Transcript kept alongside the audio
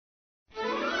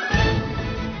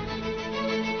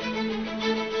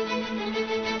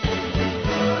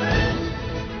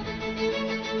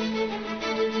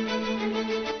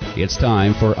It's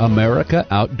time for America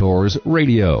Outdoors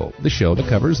Radio, the show that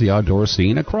covers the outdoor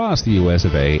scene across the U.S.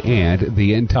 of A. and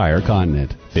the entire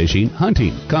continent. Fishing,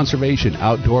 hunting, conservation,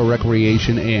 outdoor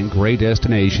recreation, and great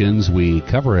destinations. We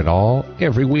cover it all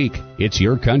every week. It's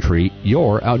your country,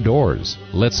 your outdoors.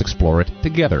 Let's explore it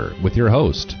together with your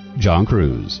host, John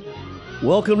Cruz.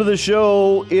 Welcome to the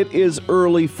show. It is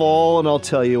early fall, and I'll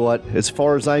tell you what, as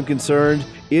far as I'm concerned,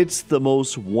 it's the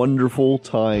most wonderful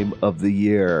time of the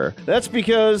year. That's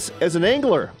because, as an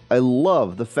angler, I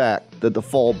love the fact that the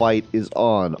fall bite is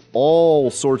on. All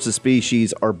sorts of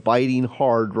species are biting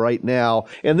hard right now,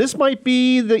 and this might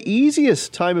be the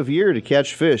easiest time of year to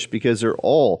catch fish because they're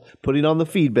all putting on the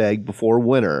feed bag before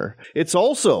winter. It's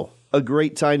also a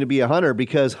great time to be a hunter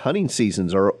because hunting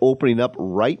seasons are opening up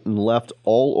right and left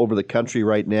all over the country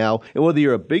right now. And whether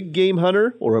you're a big game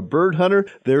hunter or a bird hunter,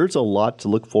 there's a lot to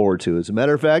look forward to. As a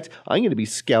matter of fact, I'm going to be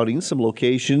scouting some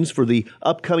locations for the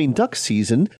upcoming duck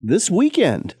season this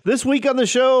weekend. This week on the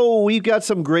show, we've got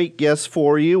some great guests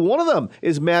for you. One of them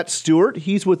is Matt Stewart.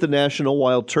 He's with the National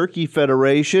Wild Turkey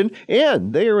Federation,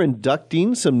 and they are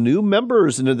inducting some new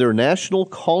members into their National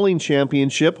Calling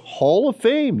Championship Hall of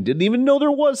Fame. Didn't even know there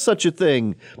was such a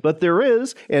thing, but there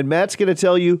is, and Matt's going to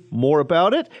tell you more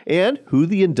about it and who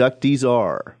the inductees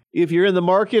are. If you're in the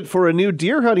market for a new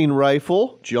deer hunting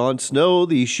rifle, John Snow,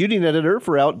 the shooting editor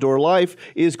for Outdoor Life,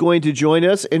 is going to join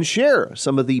us and share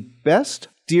some of the best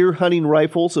deer hunting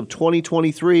rifles of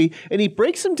 2023, and he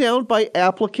breaks them down by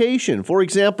application. For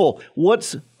example,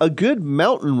 what's a good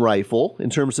mountain rifle in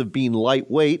terms of being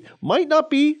lightweight might not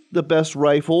be the best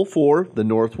rifle for the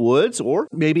North Woods or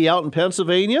maybe out in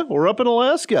Pennsylvania or up in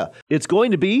Alaska. It's going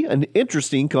to be an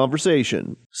interesting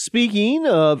conversation. Speaking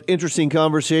of interesting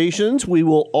conversations, we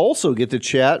will also get to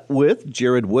chat with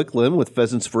Jared Wicklund with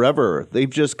Pheasants Forever. They've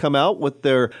just come out with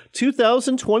their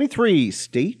 2023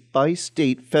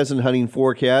 state-by-state pheasant hunting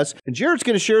forecast, and Jared's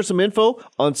going to share some info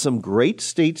on some great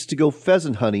states to go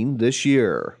pheasant hunting this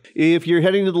year. If you're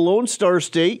heading to the Lone Star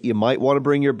State, you might want to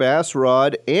bring your bass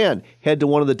rod and head to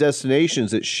one of the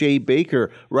destinations that Shay Baker,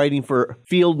 writing for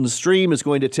Field and Stream, is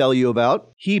going to tell you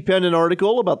about. He penned an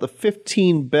article about the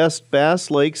 15 best bass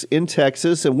lakes in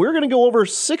Texas, and we're going to go over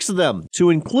 6 of them to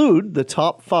include the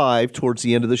top 5 towards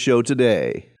the end of the show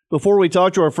today. Before we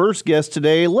talk to our first guest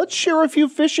today, let's share a few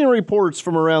fishing reports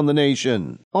from around the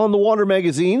nation. On the Water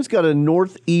Magazine's got a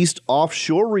northeast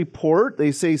offshore report.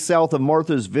 They say south of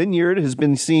Martha's Vineyard has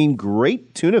been seeing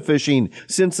great tuna fishing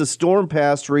since the storm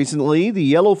passed recently.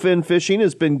 The yellowfin fishing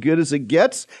has been good as it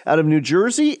gets out of New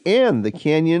Jersey, and the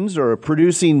canyons are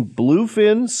producing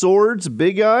bluefin, swords,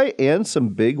 big eye, and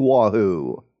some big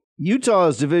wahoo.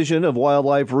 Utah's Division of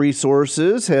Wildlife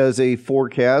Resources has a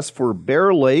forecast for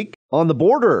Bear Lake on the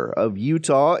border of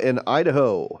Utah and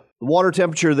Idaho. The water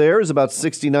temperature there is about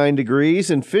 69 degrees,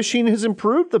 and fishing has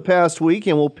improved the past week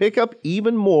and will pick up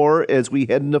even more as we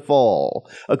head into fall.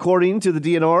 According to the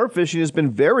DNR, fishing has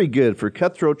been very good for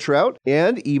cutthroat trout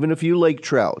and even a few lake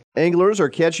trout. Anglers are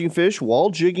catching fish while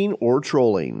jigging or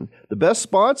trolling. The best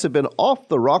spots have been off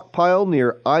the rock pile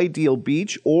near Ideal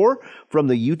Beach or from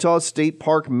the Utah State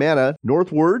Park Manna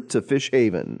northward to Fish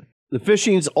Haven. The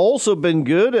fishing's also been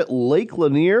good at Lake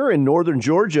Lanier in northern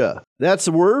Georgia. That's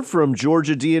the word from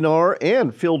Georgia DNR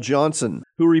and Phil Johnson,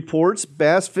 who reports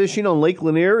bass fishing on Lake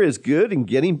Lanier is good and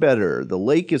getting better. The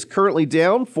lake is currently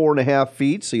down 4.5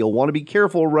 feet, so you'll want to be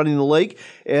careful running the lake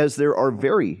as there are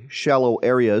very shallow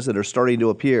areas that are starting to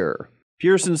appear.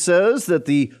 Pearson says that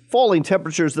the falling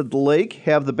temperatures at the lake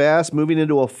have the bass moving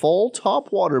into a fall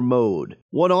topwater mode.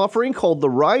 One offering called the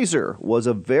Riser was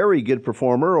a very good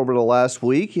performer over the last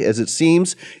week, as it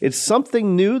seems it's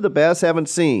something new the bass haven't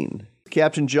seen.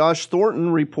 Captain Josh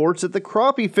Thornton reports that the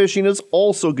crappie fishing is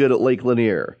also good at Lake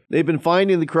Lanier. They've been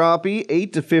finding the crappie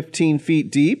 8 to 15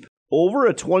 feet deep, over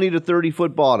a 20 to 30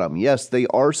 foot bottom. Yes, they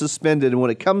are suspended, and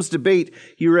when it comes to bait,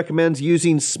 he recommends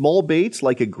using small baits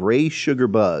like a gray sugar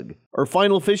bug. Our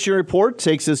final fishing report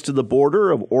takes us to the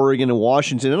border of Oregon and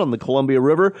Washington on the Columbia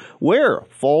River, where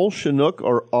fall Chinook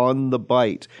are on the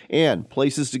bite. And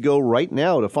places to go right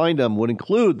now to find them would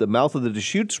include the mouth of the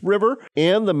Deschutes River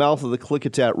and the mouth of the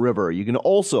Klickitat River. You can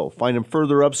also find them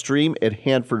further upstream at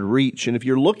Hanford Reach. And if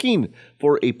you're looking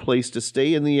for a place to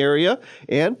stay in the area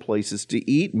and places to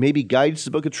eat, maybe guides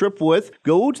to book a trip with,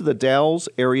 go to the Dalles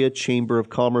Area Chamber of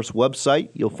Commerce website.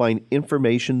 You'll find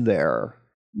information there.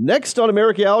 Next on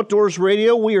America Outdoors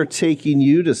Radio, we are taking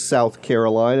you to South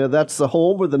Carolina. That's the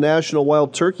home of the National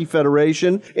Wild Turkey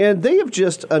Federation, and they have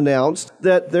just announced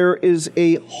that there is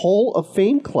a Hall of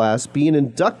Fame class being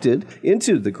inducted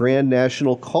into the Grand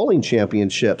National Calling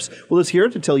Championships. Well, let's here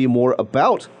to tell you more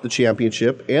about the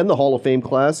championship and the Hall of Fame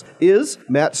class is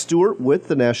Matt Stewart with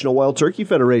the National Wild Turkey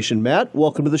Federation. Matt,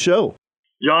 welcome to the show.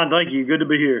 John, thank you. Good to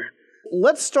be here.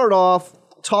 Let's start off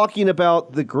talking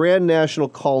about the Grand National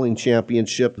Calling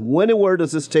Championship. When and where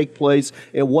does this take place,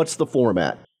 and what's the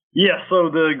format? Yes, so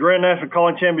the Grand National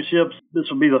Calling Championships, this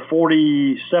will be the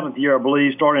 47th year, I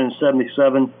believe, starting in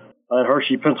 77 at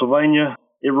Hershey, Pennsylvania.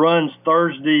 It runs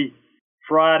Thursday,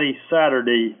 Friday,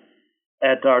 Saturday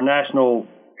at our National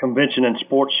Convention and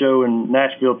Sports Show in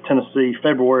Nashville, Tennessee,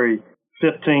 February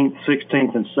 15th,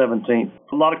 16th, and 17th.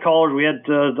 A lot of callers. We had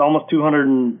almost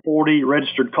 240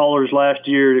 registered callers last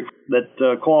year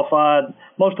that qualified.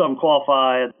 Most of them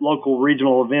qualify at local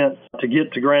regional events to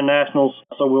get to Grand Nationals.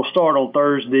 So we'll start on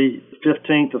Thursday,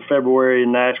 15th of February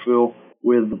in Nashville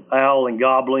with Owl and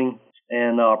Gobbling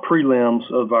and prelims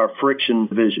of our Friction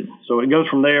division. So it goes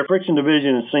from there. Friction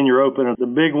division and Senior Open are the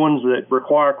big ones that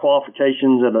require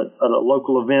qualifications at a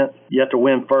local event. You have to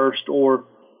win first or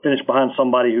finish behind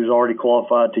somebody who's already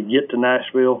qualified to get to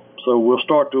Nashville. So we'll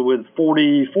start with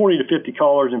 40 to 50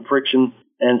 callers in Friction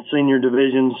and Senior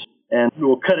divisions, and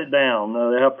we'll cut it down.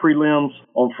 They have prelims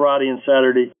on Friday and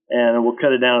Saturday, and we'll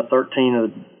cut it down to 13 of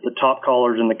the top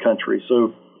callers in the country.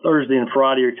 So Thursday and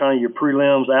Friday are kind of your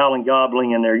prelims, Owl and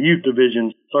Gobbling, and their youth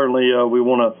divisions. Certainly we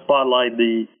want to spotlight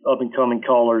the up-and-coming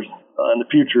callers in the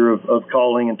future of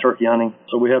calling and turkey hunting.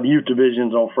 So we have youth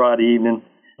divisions on Friday evening.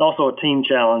 Also a team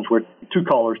challenge where two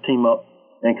callers team up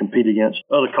and compete against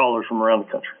other callers from around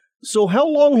the country. So how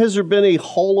long has there been a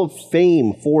Hall of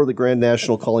Fame for the Grand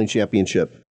National Calling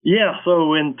Championship? Yeah,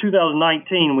 so in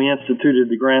 2019, we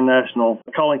instituted the Grand National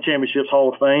Calling Championships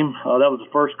Hall of Fame. That was the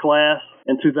first class.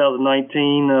 In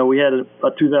 2019, we had a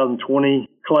 2020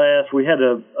 class. We had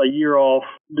a year off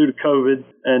due to COVID,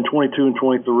 and 22 and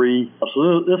 23.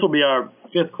 So this will be our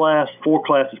fifth class, four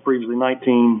classes previously,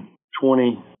 19,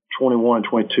 20, 21, and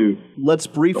 22. Let's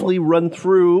briefly run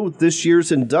through this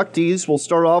year's inductees. We'll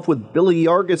start off with Billy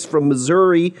Yargis from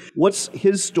Missouri. What's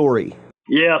his story?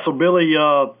 Yeah, so Billy,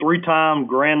 three-time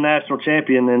Grand National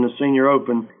champion in the Senior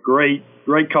Open. Great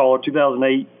caller.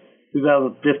 2008,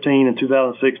 2015, and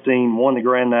 2016 won the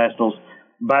Grand Nationals.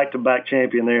 Back-to-back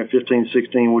champion there in 15,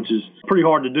 16, which is pretty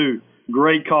hard to do.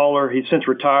 Great caller. He's since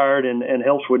retired and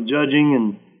helps with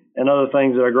judging and other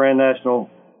things at our Grand National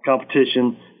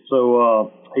competition.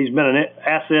 So he's been an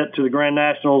asset to the Grand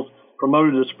Nationals,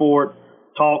 promoted the sport,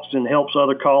 talks and helps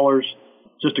other callers.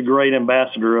 Just a great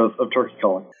ambassador of turkey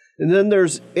calling. And then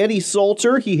there's Eddie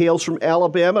Salter. He hails from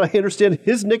Alabama. I understand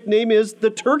his nickname is the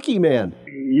Turkey Man.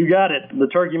 You got it. The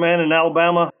Turkey Man in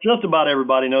Alabama. Just about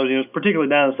everybody knows him, particularly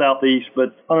down in the Southeast.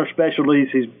 But under specialties,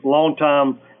 he's a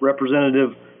longtime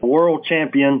representative, world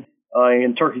champion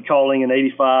in turkey calling in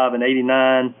 85 and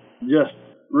 89. Just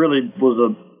really was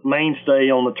a mainstay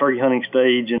on the turkey hunting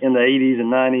stage in the 80s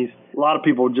and 90s. A lot of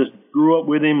people just grew up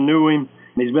with him, knew him.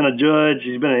 He's been a judge.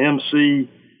 He's been an MC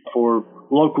for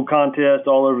local contests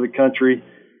all over the country,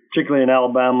 particularly in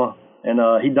Alabama. And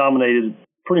he dominated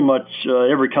pretty much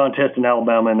every contest in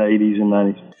Alabama in the 80s and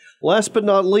 90s. Last but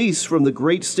not least, from the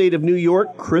great state of New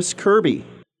York, Chris Kirby.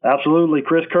 Absolutely.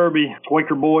 Chris Kirby,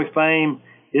 Quaker Boy fame.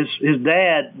 His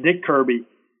dad, Dick Kirby,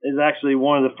 is actually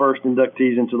one of the first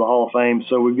inductees into the Hall of Fame.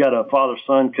 So we've got a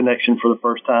father-son connection for the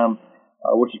first time,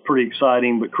 which is pretty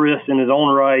exciting. But Chris, in his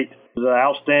own right, was an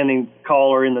outstanding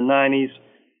caller in the 90s,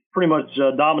 pretty much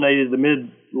dominated the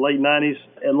late 90s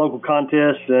at local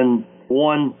contests and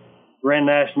won Grand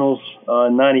Nationals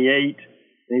in 98.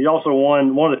 And he's also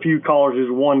won, one of the few callers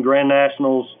who's won Grand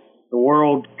Nationals, the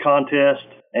World Contest,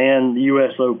 and the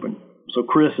U.S. Open. So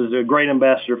Chris is a great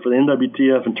ambassador for the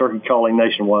NWTF and turkey calling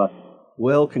nationwide.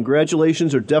 Well,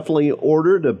 congratulations are definitely in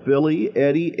order to Billy,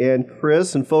 Eddie, and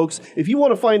Chris. And folks, if you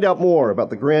want to find out more about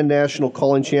the Grand National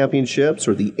Calling Championships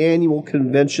or the annual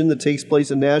convention that takes place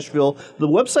in Nashville, the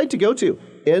website to go to,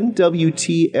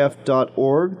 nwtf.org.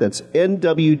 That's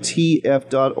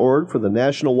nwtf.org for the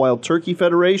National Wild Turkey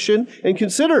Federation. And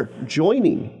consider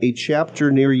joining a chapter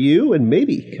near you and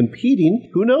maybe competing.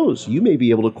 Who knows? You may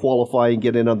be able to qualify and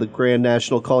get in on the Grand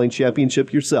National Calling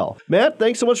Championship yourself. Matt,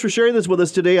 thanks so much for sharing this with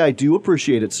us today. I do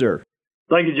appreciate it, sir.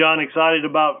 Thank you, John. Excited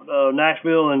about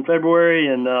Nashville in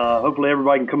February, and hopefully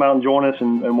everybody can come out and join us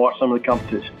and watch some of the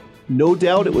competition. No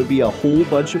doubt it would be a whole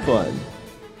bunch of fun.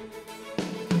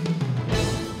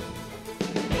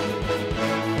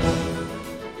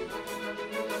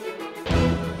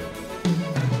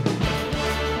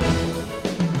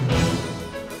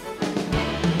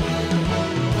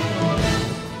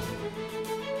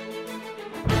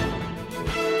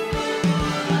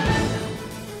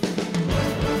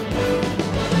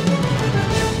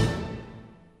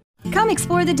 Come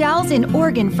explore the Dalles in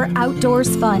Oregon for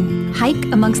outdoors fun. Hike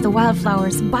amongst the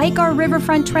wildflowers, bike our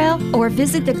riverfront trail, or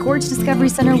visit the Gorge Discovery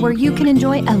Center where you can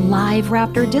enjoy a live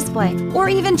raptor display, or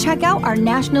even check out our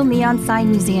National Neon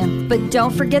Sign Museum. But don't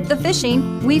forget the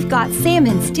fishing. We've got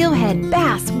salmon, steelhead,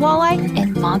 bass, walleye,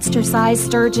 and monster-sized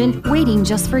sturgeon waiting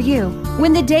just for you.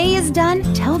 When the day is done,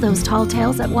 tell those tall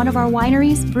tales at one of our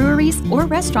wineries, breweries, or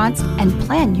restaurants and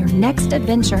plan your next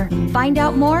adventure. Find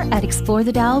out more at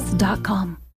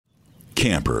explorethedalles.com.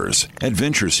 Campers,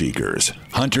 adventure seekers,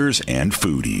 hunters, and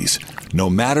foodies. No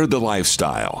matter the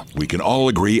lifestyle, we can all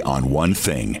agree on one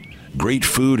thing. Great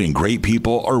food and great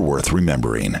people are worth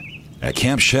remembering. At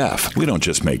Camp Chef, we don't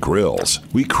just make grills.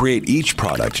 We create each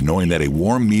product knowing that a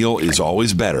warm meal is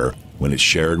always better when it's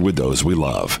shared with those we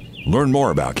love. Learn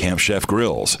more about Camp Chef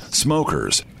grills,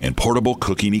 smokers, and portable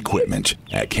cooking equipment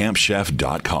at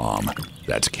campchef.com.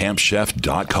 That's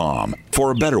campchef.com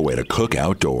for a better way to cook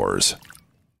outdoors.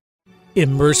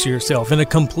 Immerse yourself in a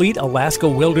complete Alaska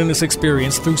wilderness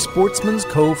experience through Sportsman's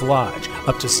Cove Lodge.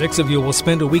 Up to 6 of you will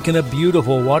spend a week in a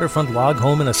beautiful waterfront log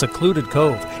home in a secluded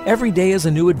cove. Every day is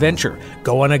a new adventure.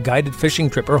 Go on a guided fishing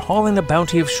trip or haul in a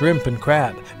bounty of shrimp and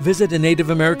crab. Visit a Native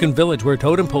American village where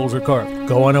totem poles are carved.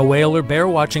 Go on a whale or bear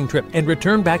watching trip and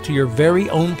return back to your very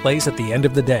own place at the end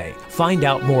of the day. Find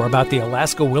out more about the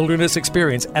Alaska Wilderness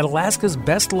Experience at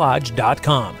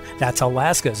alaskasbestlodge.com. That's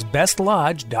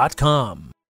alaskasbestlodge.com.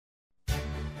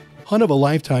 Hunt of a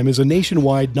Lifetime is a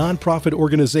nationwide nonprofit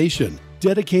organization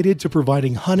dedicated to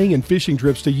providing hunting and fishing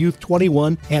trips to youth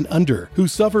 21 and under who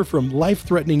suffer from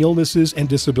life-threatening illnesses and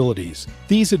disabilities.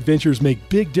 These adventures make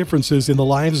big differences in the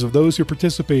lives of those who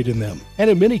participate in them, and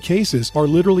in many cases are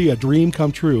literally a dream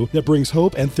come true that brings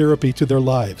hope and therapy to their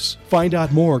lives. Find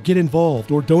out more, get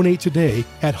involved, or donate today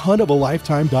at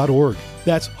huntofaLifetime.org.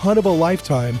 That's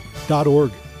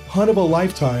huntofaLifetime.org.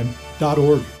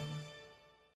 huntofaLifetime.org.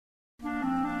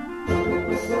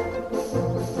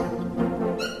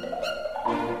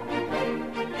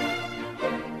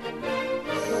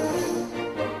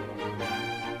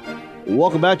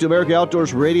 Welcome back to America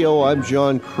Outdoors Radio. I'm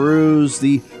John Cruz.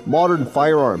 The modern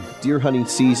firearm deer hunting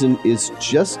season is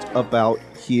just about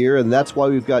here, and that's why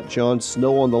we've got John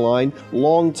Snow on the line,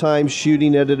 longtime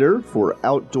shooting editor for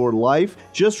Outdoor Life.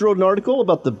 Just wrote an article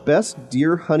about the best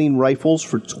deer hunting rifles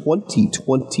for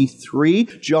 2023.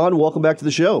 John, welcome back to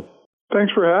the show.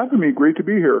 Thanks for having me. Great to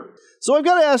be here. So I've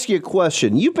got to ask you a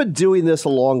question. You've been doing this a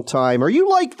long time. Are you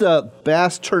like the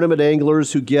bass tournament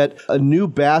anglers who get a new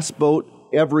bass boat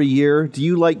every year? Do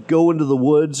you like go into the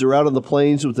woods or out on the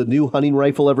plains with a new hunting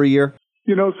rifle every year?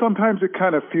 You know, sometimes it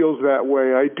kind of feels that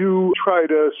way. I do try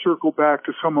to circle back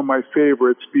to some of my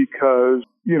favorites because,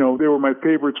 you know, they were my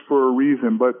favorites for a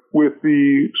reason. But with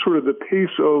the sort of the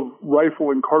pace of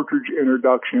rifle and cartridge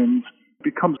introductions, it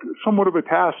becomes somewhat of a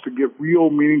task to get real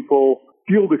meaningful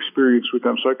field experience with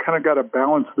them. So I kind of got to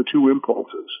balance the two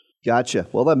impulses. Gotcha.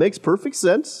 Well, that makes perfect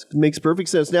sense.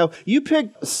 Now, you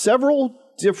picked several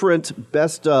different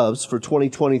best ofs for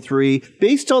 2023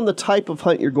 based on the type of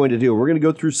hunt you're going to do. We're going to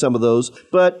go through some of those.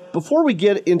 But before we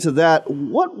get into that,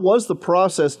 what was the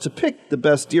process to pick the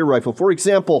best deer rifle? For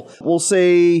example, we'll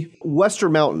say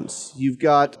Western Mountains. You've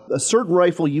got a certain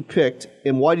rifle you picked,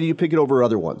 and why did you pick it over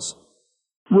other ones?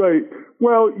 Right.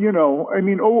 Well, you know, I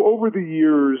mean, over the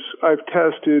years, I've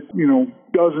tested, you know,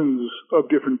 dozens of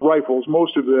different rifles,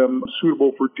 most of them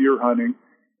suitable for deer hunting.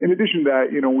 In addition to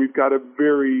that, you know, we've got a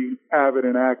very avid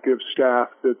and active staff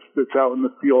that's out in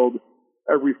the field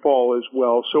every fall as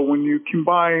well. So when you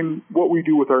combine what we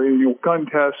do with our annual gun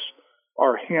tests,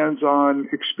 our hands-on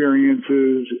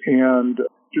experiences, and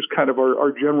just kind of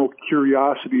our general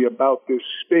curiosity about this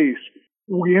space,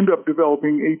 we end up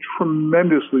developing a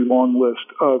tremendously long list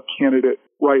of candidate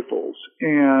rifles.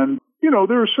 And, you know,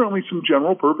 there are certainly some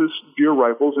general purpose deer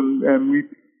rifles, and we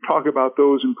talk about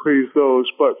those and praise those.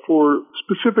 But for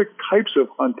specific types of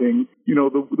hunting, you know,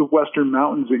 the Western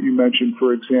Mountains that you mentioned,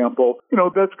 for example, you know,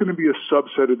 that's going to be a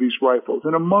subset of these rifles.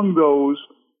 And among those,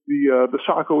 the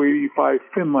Sako 85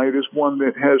 Finlight is one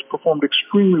that has performed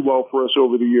extremely well for us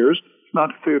over the years. It's not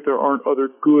to say that there aren't other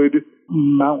good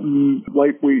mountain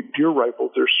lightweight deer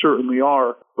rifles. There certainly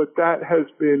are. But that has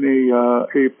been a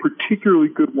particularly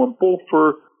good one, both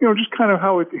for, you know, just kind of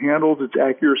how it handles its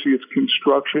accuracy, its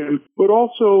construction, but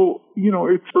also, you know,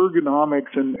 its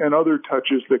ergonomics and other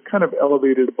touches that kind of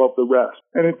elevate it above the rest.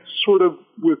 And it's sort of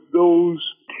with those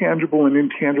tangible and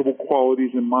intangible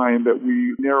qualities in mind that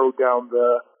we narrowed down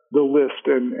the list,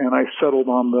 and I settled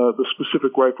on the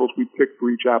specific rifles we picked for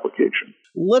each application.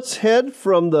 Let's head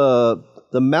from the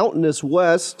mountainous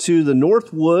west to the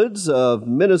north woods of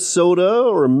Minnesota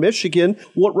or Michigan.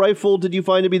 What rifle did you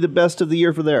find to be the best of the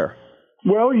year for there?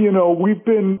 Well, we've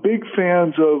been big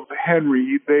fans of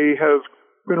Henry. They have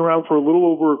been around for a little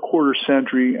over a quarter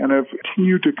century and have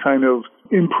continued to kind of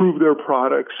improve their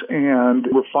products and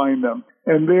refine them.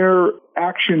 And their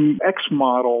Action X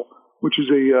model, which is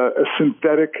a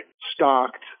synthetic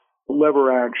stocked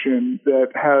lever action that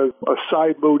has a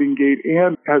side loading gate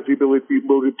and has the ability to be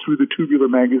loaded through the tubular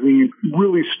magazine,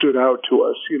 really stood out to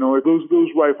us. Those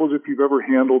rifles, if you've ever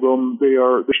handled them,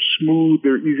 they're smooth,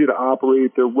 they're easy to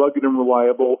operate, they're rugged and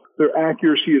reliable. Their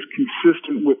accuracy is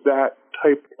consistent with that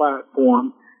type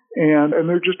platform, and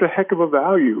they're just a heck of a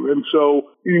value. And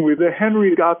so anyway, the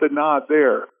Henry got the nod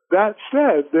there. That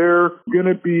said, they're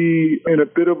going to be in a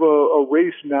bit of a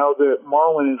race now that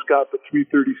Marlin has got the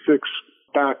 336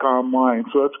 back online.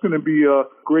 So that's going to be a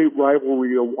great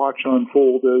rivalry to watch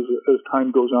unfold as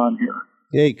time goes on here.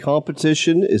 Hey,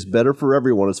 competition is better for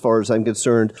everyone as far as I'm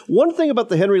concerned. One thing about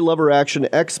the Henry Lever Action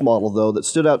X model, though, that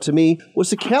stood out to me was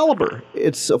the caliber.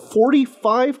 It's a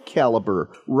 .45 caliber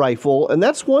rifle, and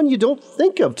that's one you don't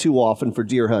think of too often for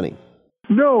deer hunting.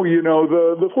 No,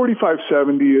 the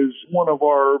 4570 is one of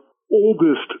our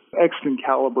oldest extant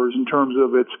calibers in terms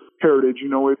of its heritage.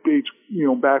 It dates,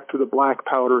 back to the black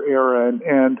powder era.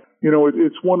 And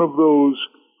it's one of those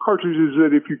cartridges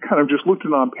that if you kind of just looked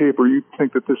at it on paper, you'd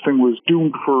think that this thing was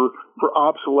doomed for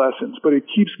obsolescence. But it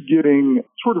keeps getting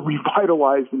sort of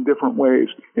revitalized in different ways,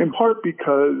 in part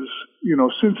because,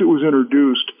 since it was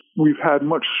introduced, we've had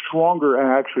much stronger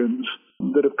actions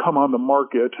that have come on the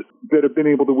market that have been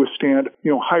able to withstand,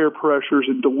 higher pressures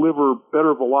and deliver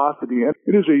better velocity. And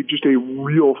it is just a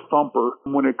real thumper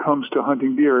when it comes to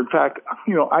hunting deer. In fact,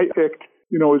 I picked,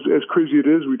 as crazy it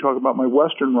is, we talk about my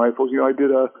Western rifles. I did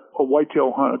a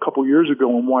whitetail hunt a couple years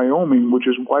ago in Wyoming, which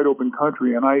is wide open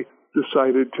country, and I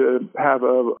decided to have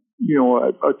a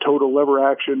total lever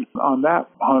action on that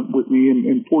hunt with me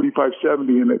in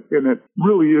 4570, and it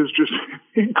really is just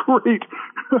a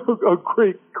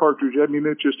great cartridge. I mean,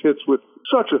 it just hits with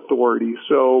such authority.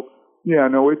 So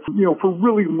it's for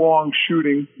really long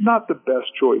shooting, not the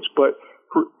best choice, but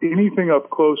for anything up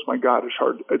close, my God,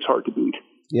 it's hard to beat.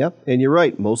 Yeah, and you're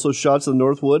right. Most of those shots in the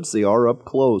Northwoods, they are up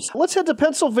close. Let's head to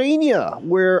Pennsylvania,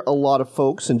 where a lot of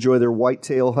folks enjoy their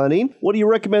whitetail hunting. What do you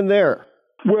recommend there?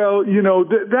 Well,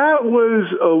 that was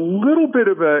a little bit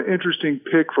of an interesting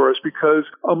pick for us because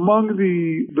among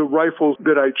the rifles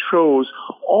that I chose,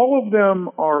 all of them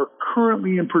are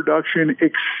currently in production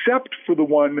except for the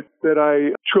one that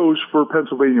I chose for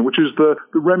Pennsylvania, which is the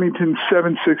Remington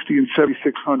 760 and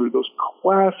 7600, those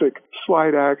classic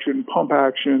slide action, pump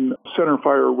action,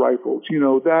 centerfire rifles.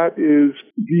 That is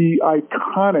the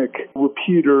iconic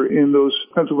repeater in those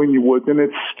Pennsylvania woods, and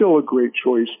it's still a great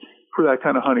choice for that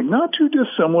kind of hunting. Not too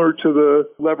dissimilar to the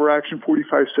lever action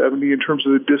 4570 in terms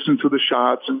of the distance of the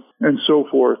shots and so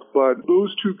forth. But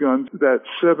those two guns, that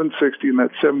 760 and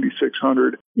that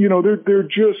 7600, they're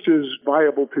just as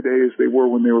viable today as they were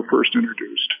when they were first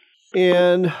introduced.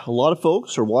 And a lot of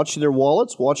folks are watching their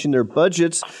wallets, watching their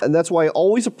budgets, and that's why I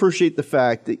always appreciate the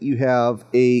fact that you have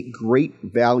a great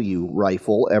value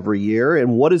rifle every year.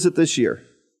 And what is it this year?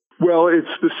 Well,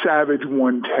 it's the Savage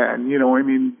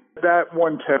 110. That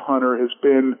 110 Hunter has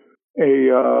been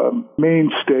a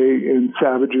mainstay in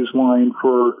Savage's line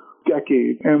for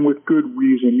decades, and with good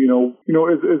reason.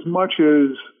 As much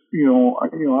as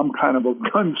I'm kind of a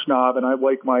gun snob, and I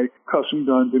like my custom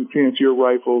guns and fancier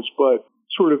rifles, but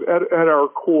sort of at our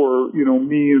core,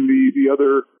 me and the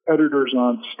other editors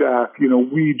on staff,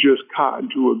 we just cotton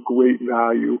to a great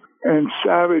value. And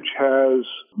Savage has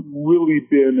really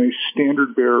been a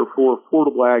standard bearer for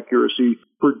affordable accuracy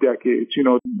for decades.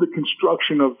 The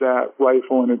construction of that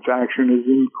rifle and its action is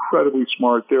incredibly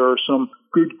smart. There are some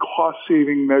good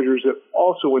cost-saving measures that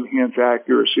also enhance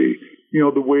accuracy.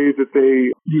 The way that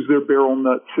they use their barrel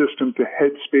nut system to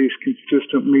head space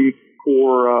consistently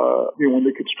for, when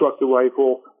they construct the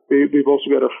rifle. They've also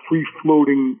got a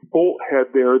free-floating bolt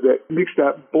head there that makes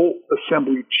that bolt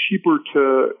assembly cheaper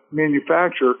to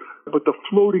manufacture, but the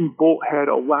floating bolt head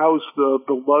allows the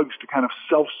lugs to kind of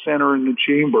self-center in the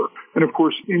chamber. And, of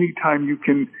course, anytime you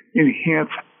can enhance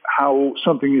how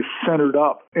something is centered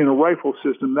up in a rifle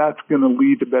system, that's going to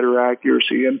lead to better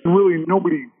accuracy. And really,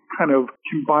 nobody kind of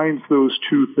combines those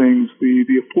two things, the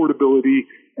affordability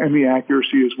and the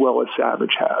accuracy, as well as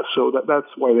Savage has. So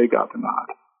that's why they got the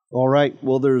nod. All right.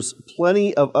 Well, there's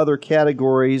plenty of other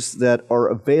categories that are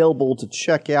available to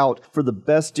check out for the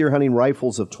best deer hunting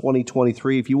rifles of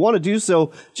 2023. If you want to do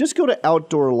so, just go to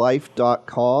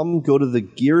outdoorlife.com, go to the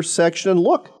gear section, and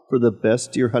look for the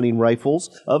best deer hunting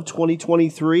rifles of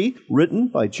 2023, written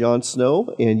by John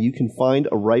Snow, and you can find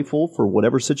a rifle for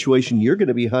whatever situation you're going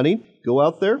to be hunting. Go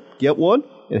out there, get one,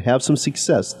 and have some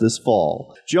success this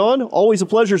fall. John, always a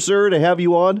pleasure, sir, to have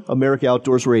you on America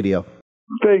Outdoors Radio.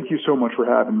 Thank you so much for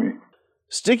having me.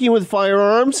 Sticking with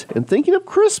firearms and thinking of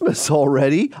Christmas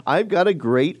already, I've got a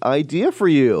great idea for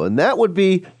you, and that would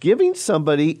be giving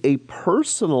somebody a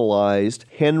personalized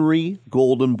Henry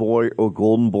Golden Boy or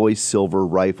Golden Boy Silver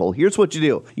rifle. Here's what you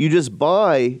do. You just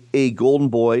buy a Golden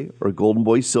Boy or Golden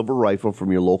Boy Silver rifle from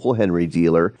your local Henry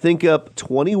dealer. Think up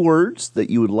 20 words that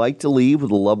you would like to leave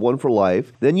with a loved one for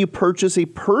life. Then you purchase a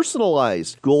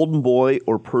personalized Golden Boy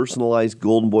or personalized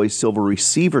Golden Boy Silver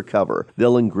receiver cover.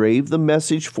 They'll engrave the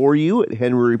message for you at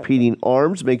Henry Repeating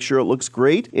Arms, make sure it looks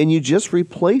great, and you just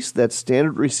replace that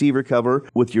standard receiver cover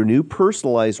with your new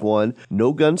personalized one.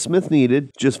 No gunsmith needed,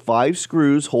 just 5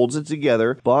 screws holds it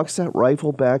together. Box that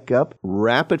rifle back up,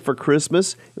 wrap it for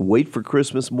Christmas, and wait for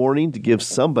Christmas morning to give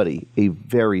somebody a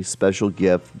very special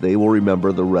gift they will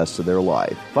remember the rest of their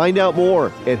life. Find out more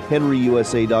at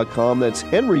henryusa.com. That's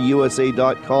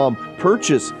henryusa.com.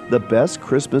 Purchase the best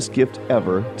Christmas gift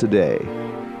ever today.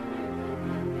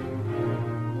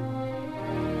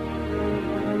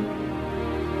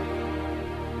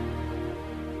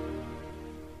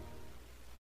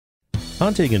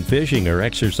 Hunting and fishing are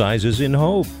exercises in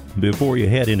hope. Before you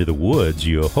head into the woods,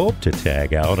 you hope to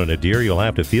tag out on a deer you'll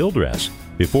have to field dress.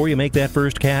 Before you make that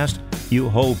first cast, you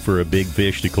hope for a big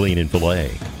fish to clean and fillet.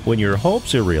 When your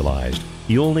hopes are realized,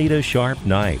 you'll need a sharp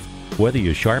knife. Whether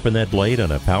you sharpen that blade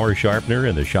on a power sharpener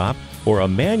in the shop or a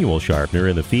manual sharpener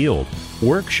in the field,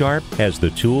 WorkSharp has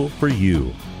the tool for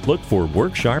you. Look for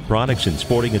WorkSharp products in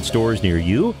sporting goods stores near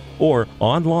you or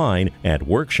online at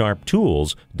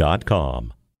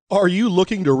WorkSharpTools.com. Are you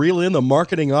looking to reel in the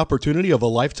marketing opportunity of a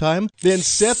lifetime? Then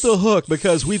set the hook,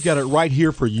 because we've got it right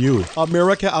here for you.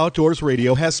 America Outdoors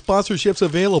Radio has sponsorships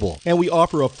available, and we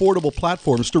offer affordable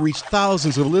platforms to reach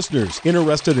thousands of listeners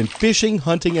interested in fishing,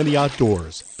 hunting, and the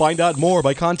outdoors. Find out more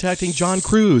by contacting John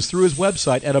Cruz through his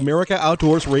website at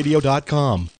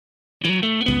AmericaOutdoorsRadio.com.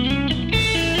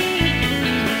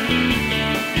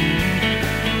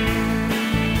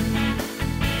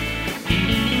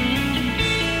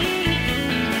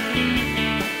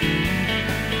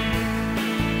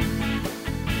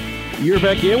 You're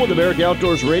back in with America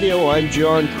Outdoors Radio. I'm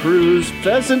John Cruz.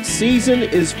 Pheasant season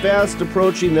is fast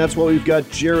approaching. That's why we've got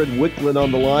Jared Wicklund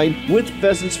on the line with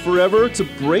Pheasants Forever to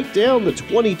break down the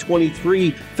 2023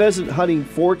 pheasant hunting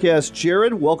forecast.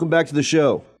 Jared, welcome back to the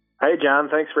show. Hey, John.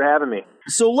 Thanks for having me.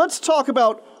 So let's talk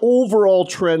about overall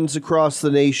trends across the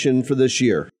nation for this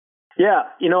year. Yeah,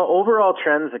 overall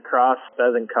trends across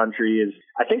pheasant country is,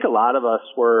 I think a lot of us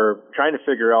were trying to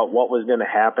figure out what was going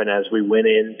to happen as we went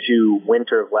into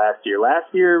winter of last year. Last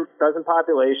year, pheasant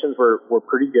populations were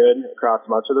pretty good across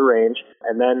much of the range.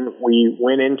 And then we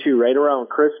went into right around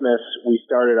Christmas, we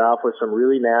started off with some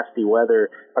really nasty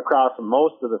weather across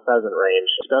most of the pheasant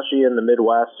range, especially in the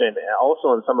Midwest and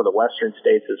also in some of the western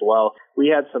states as well.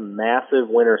 We had some massive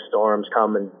winter storms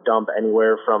come and dump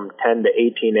anywhere from 10 to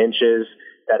 18 inches.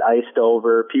 That iced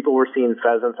over. People were seeing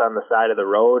pheasants on the side of the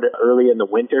road early in the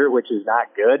winter, which is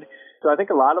not good. So I think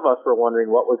a lot of us were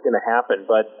wondering what was going to happen,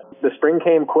 but the spring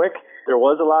came quick. There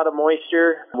was a lot of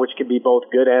moisture, which can be both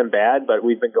good and bad, but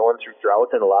we've been going through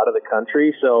drought in a lot of the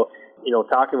country. So,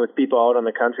 talking with people out on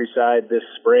the countryside this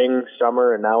spring,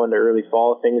 summer, and now into early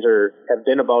fall, things have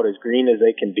been about as green as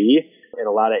they can be in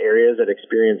a lot of areas that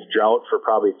experienced drought for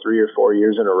probably 3 or 4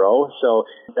 years in a row. So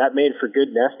that made for good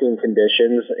nesting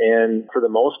conditions. And for the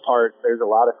most part, there's a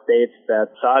lot of states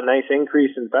that saw a nice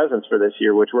increase in pheasants for this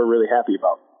year, which we're really happy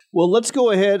about. Well, let's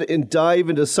go ahead and dive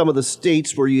into some of the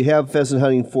states where you have pheasant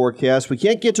hunting forecasts. We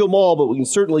can't get to them all, but we can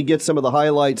certainly get some of the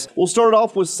highlights. We'll start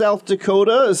off with South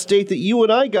Dakota, a state that you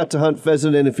and I got to hunt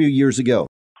pheasant in a few years ago.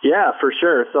 Yeah, for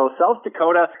sure. So South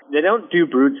Dakota, they don't do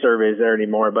brood surveys there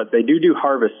anymore, but they do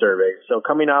harvest surveys. So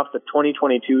coming off the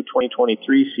 2022-2023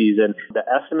 season, the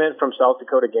estimate from South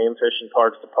Dakota Game Fish and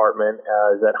Parks Department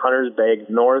is that hunters bagged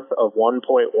north of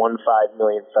 1.15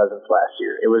 million pheasants last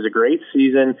year. It was a great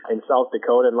season in South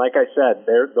Dakota, and like I said,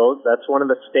 that's one of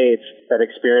the states that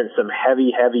experienced some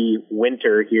heavy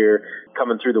winter here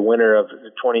coming through the winter of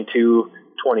 22-23.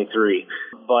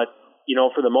 But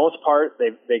for the most part,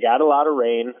 they got a lot of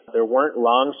rain. There weren't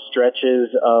long stretches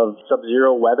of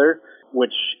sub-zero weather,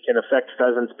 which can affect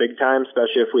pheasants big time,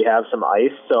 especially if we have some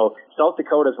ice. So South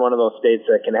Dakota is one of those states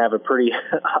that can have a pretty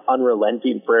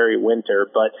unrelenting prairie winter.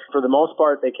 But for the most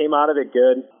part, they came out of it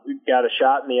good. We got a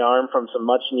shot in the arm from some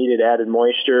much-needed added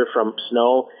moisture from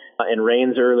snow and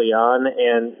rains early on.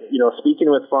 And,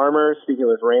 speaking with farmers, speaking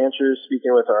with ranchers,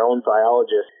 speaking with our own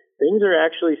biologists, things are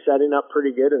actually setting up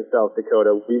pretty good in South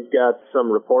Dakota. We've got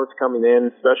some reports coming in,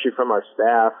 especially from our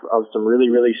staff, of some really,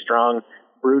 really strong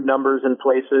brood numbers in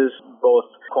places, both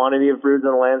quantity of broods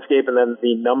on the landscape and then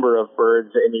the number of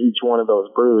birds in each one of those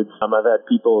broods. I've had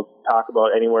people talk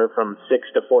about anywhere from 6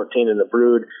 to 14 in the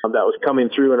brood that was coming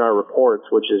through in our reports,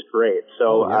 which is great.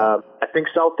 So I think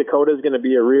South Dakota is going to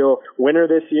be a real winner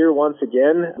this year once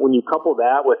again. When you couple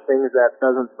that with things that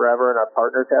Pheasants Forever and our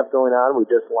partners have going on, we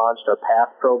just launched our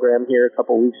PATH program here a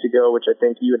couple weeks ago, which I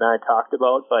think you and I talked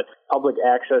about, but Public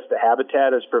Access to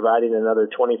Habitat is providing another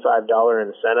 $25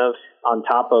 incentive on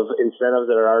top of incentives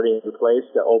that are already in place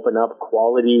to open up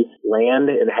quality land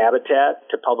and habitat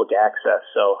to public access.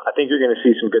 So I think you're going to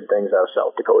see some good things out of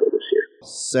South Dakota this year.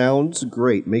 Sounds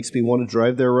great. Makes me want to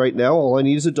drive there right now. All I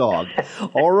need is a dog.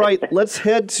 All right, let's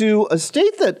head to a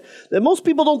state that most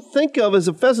people don't think of as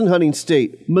a pheasant hunting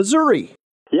state, Missouri.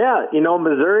 Yeah,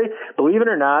 Missouri, believe it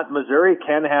or not, Missouri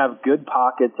can have good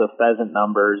pockets of pheasant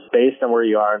numbers based on where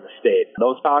you are in the state.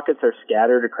 Those pockets are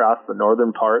scattered across the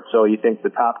northern part, so you think the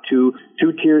top two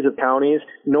tiers of counties.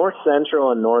 North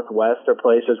Central and Northwest are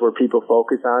places where people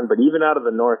focus on, but even out of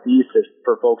the Northeast,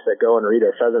 for folks that go and read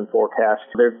our pheasant forecast,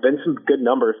 there have been some good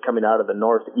numbers coming out of the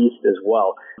Northeast as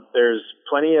well. There's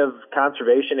plenty of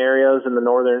conservation areas in the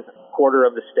northern quarter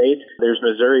of the state. There's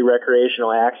Missouri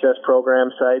Recreational Access Program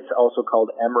sites, also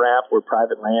called MRAP, where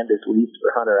private land is leased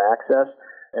for hunter access.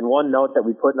 And one note that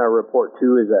we put in our report,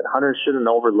 too, is that hunters shouldn't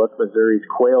overlook Missouri's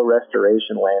quail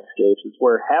restoration landscapes. It's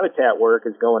where habitat work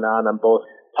is going on both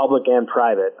public and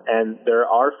private. And there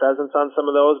are pheasants on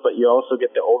some of those, but you also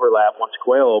get the overlap once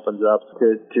quail opens up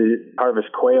to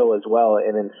harvest quail as well.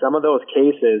 And in some of those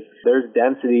cases, there's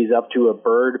densities up to a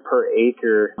bird per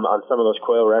acre on some of those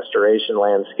quail restoration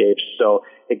landscapes. So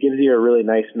it gives you a really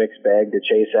nice mixed bag to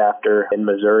chase after in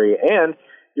Missouri. And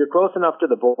you're close enough to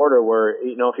the border where, if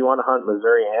you want to hunt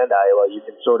Missouri and Iowa, you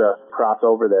can sort of cross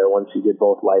over there once you get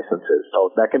both licenses.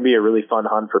 So that can be a really fun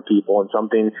hunt for people and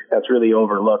something that's really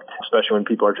overlooked, especially when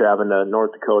people are traveling to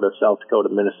North Dakota, South Dakota,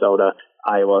 Minnesota,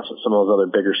 Iowa, some of those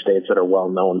other bigger states that are well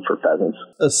known for pheasants.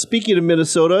 Speaking of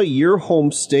Minnesota, your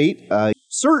home state,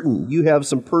 certain you have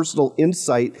some personal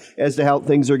insight as to how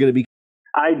things are going to be.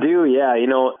 I do, yeah.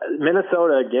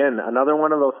 Minnesota, again, another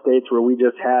one of those states where we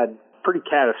just had pretty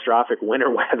catastrophic winter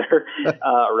weather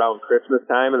around Christmas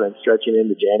time and then stretching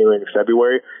into January and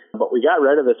February. But we got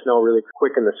rid of the snow really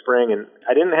quick in the spring, and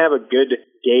I didn't have a good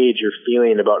gauge or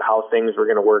feeling about how things were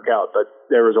going to work out. But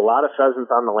there was a lot of pheasants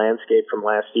on the landscape from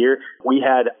last year. We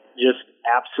had just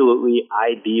absolutely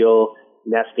ideal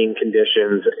nesting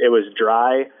conditions. It was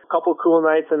dry, a couple cool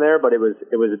nights in there, but it was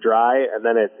dry, and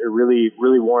then it really,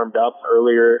 really warmed up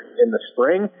earlier in the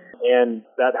spring. And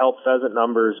that helped pheasant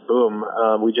numbers boom.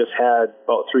 We just had,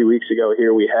 about 3 weeks ago here,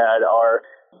 we had our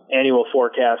annual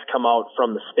forecast come out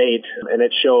from the state, and it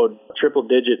showed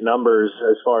triple-digit numbers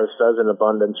as far as pheasant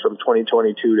abundance from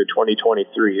 2022 to 2023.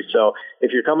 So if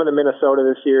you're coming to Minnesota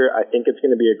this year, I think it's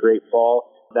going to be a great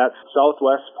fall. That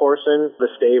southwest portion of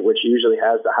the state, which usually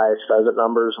has the highest pheasant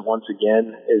numbers, once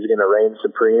again, is going to reign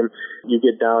supreme. You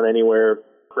get down anywhere,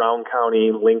 Brown County,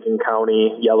 Lincoln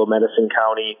County, Yellow Medicine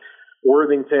County,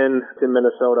 Worthington to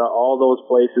Minnesota, all those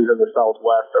places in the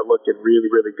Southwest are looking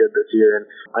really, really good this year. And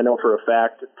I know for a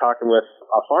fact, talking with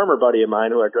a farmer buddy of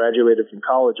mine who I graduated from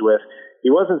college with,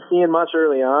 he wasn't seeing much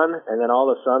early on, and then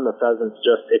all of a sudden the pheasants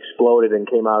just exploded and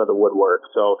came out of the woodwork.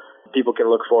 So people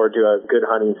can look forward to a good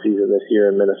hunting season this year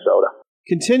in Minnesota.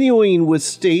 Continuing with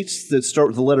states that start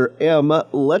with the letter M,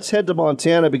 let's head to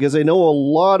Montana, because I know a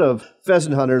lot of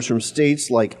pheasant hunters from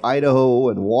states like Idaho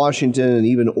and Washington and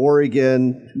even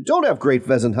Oregon who don't have great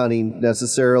pheasant hunting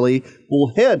necessarily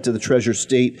will head to the Treasure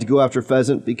State to go after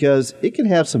pheasant because it can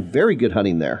have some very good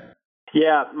hunting there.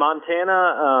 Yeah,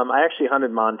 Montana, I actually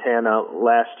hunted Montana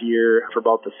last year for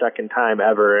about the second time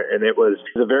ever, and it was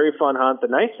a very fun hunt.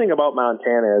 The nice thing about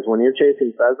Montana is when you're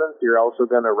chasing pheasants, you're also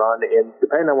going to run in,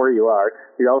 depending on where you are,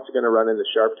 you're also going to run into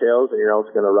sharp-tails, and you're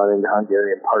also going to run into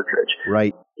Hungarian partridge.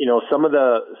 Right. Some of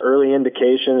the early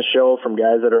indications show from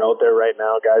guys that are out there right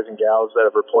now, guys and gals that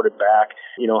have reported back,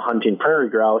 hunting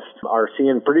prairie grouse, are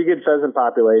seeing pretty good pheasant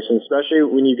populations, especially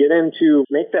when you get into,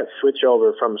 make that switch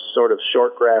over from sort of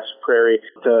short grass prairie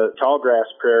to tall grass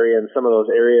prairie and some of those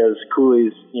areas,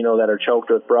 coulees, that are choked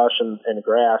with brush and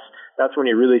grass. That's when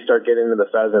you really start getting into the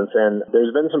pheasants. And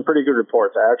there's been some pretty good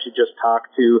reports. I actually just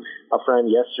talked to a friend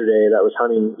yesterday that was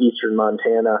hunting eastern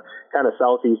Montana, kind of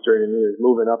southeastern, and he was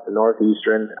moving up to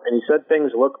northeastern, and he said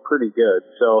things look pretty good.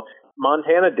 So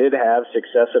Montana did have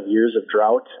successive years of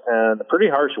drought and a pretty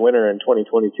harsh winter in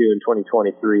 2022 and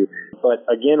 2023. But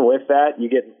again, with that, you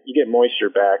get moisture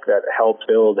back that helps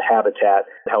build habitat,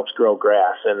 helps grow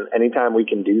grass. And anytime we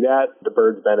can do that, the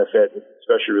birds benefit,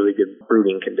 especially really good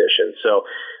brooding conditions. So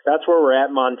that's where we're at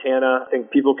in Montana. I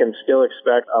think people can still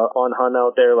expect a fun hunt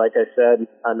out there. Like I said,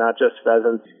 not just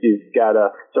pheasants. You've got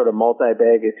a sort of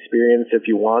multi-bag experience if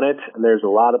you want it. And there's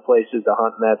a lot of places to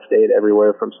hunt in that state,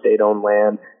 everywhere from state-owned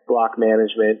land, block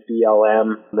management,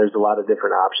 BLM. There's a lot of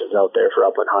different options out there for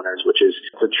upland hunters, which is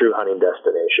a true hunting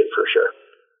destination for sure.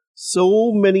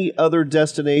 So many other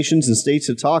destinations and states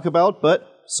to talk about, but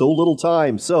so little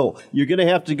time. So you're going to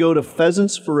have to go to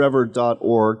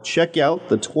pheasantsforever.org, check out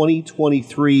the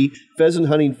 2023 pheasant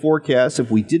hunting forecast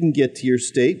if we didn't get to your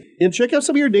state, and check out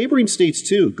some of your neighboring states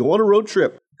too. Go on a road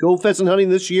trip. Go pheasant hunting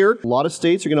this year. A lot of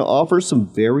states are going to offer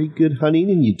some very good hunting,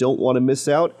 and you don't want to miss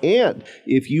out. And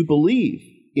if you believe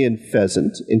in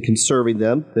pheasant and conserving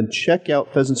them, then check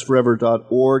out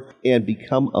pheasantsforever.org and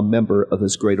become a member of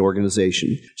this great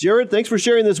organization. Jared, thanks for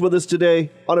sharing this with us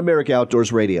today on America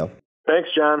Outdoors Radio. Thanks,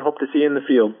 John. Hope to see you in the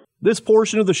field. This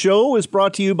portion of the show is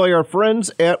brought to you by our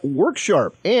friends at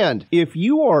WorkSharp. And if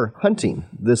you are hunting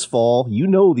this fall, you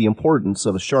know the importance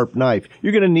of a sharp knife.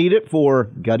 You're going to need it for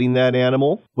gutting that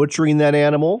animal, butchering that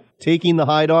animal, taking the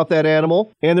hide off that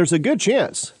animal, and there's a good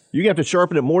chance you're going to have to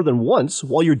sharpen it more than once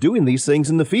while you're doing these things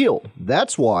in the field.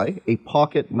 That's why a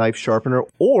pocket knife sharpener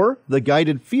or the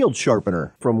guided field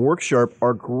sharpener from WorkSharp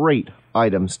are great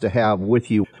items to have with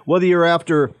you. Whether you're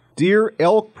after deer,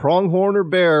 elk, pronghorn, or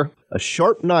bear, a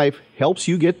sharp knife helps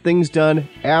you get things done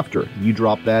after you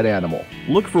drop that animal.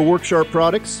 Look for WorkSharp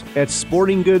products at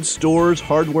sporting goods stores,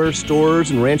 hardware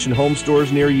stores, and ranch and home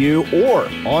stores near you, or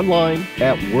online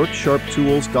at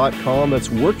WorkSharpTools.com. That's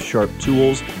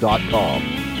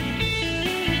WorkSharpTools.com.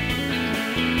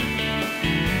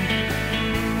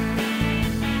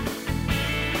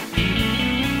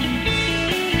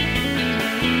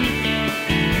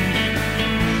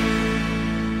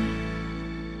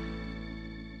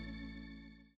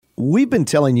 We've been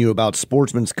telling you about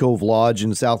Sportsman's Cove Lodge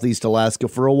in Southeast Alaska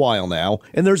for a while now,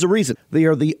 and there's a reason. They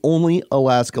are the only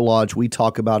Alaska lodge we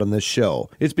talk about on this show.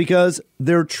 It's because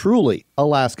they're truly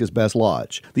Alaska's best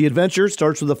lodge. The adventure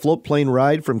starts with a float plane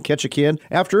ride from Ketchikan,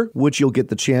 after which you'll get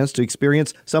the chance to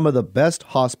experience some of the best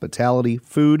hospitality,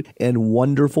 food, and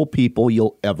wonderful people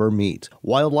you'll ever meet.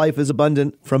 Wildlife is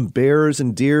abundant, from bears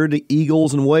and deer to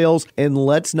eagles and whales, and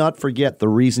let's not forget the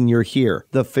reason you're here,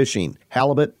 the fishing.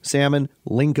 Halibut, salmon,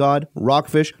 lingcod,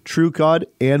 rockfish, true cod,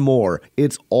 and more.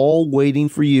 It's all waiting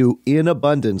for you in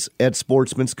abundance at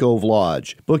Sportsman's Cove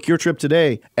Lodge. Book your trip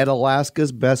today at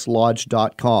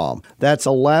alaskasbestlodge.com. That's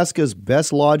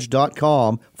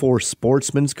alaskasbestlodge.com for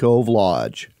Sportsman's Cove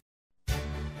Lodge.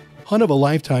 Hunt of a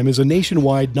Lifetime is a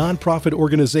nationwide nonprofit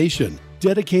organization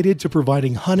dedicated to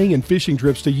providing hunting and fishing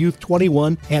trips to youth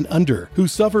 21 and under who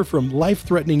suffer from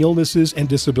life-threatening illnesses and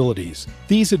disabilities.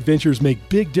 These adventures make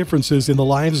big differences in the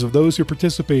lives of those who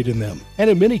participate in them, and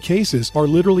in many cases are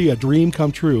literally a dream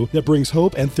come true that brings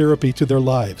hope and therapy to their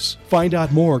lives. Find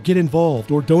out more, get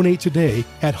involved, or donate today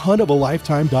at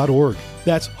huntofalifetime.org.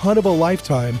 That's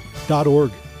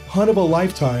huntofalifetime.org.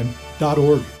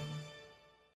 huntofalifetime.org.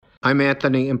 I'm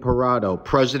Anthony Imperato,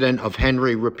 president of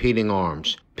Henry Repeating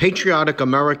Arms. Patriotic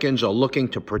Americans are looking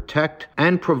to protect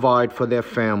and provide for their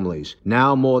families,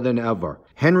 now more than ever.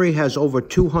 Henry has over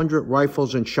 200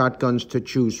 rifles and shotguns to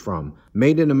choose from,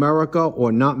 made in America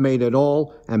or not made at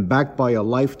all, and backed by a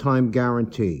lifetime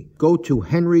guarantee. Go to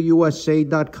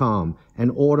henryusa.com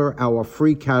and order our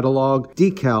free catalog,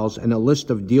 decals, and a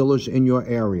list of dealers in your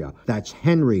area. That's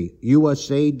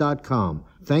henryusa.com.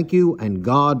 Thank you, and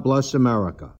God bless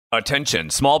America. Attention,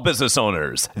 small business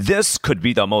owners. This could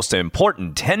be the most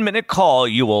important 10-minute call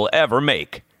you will ever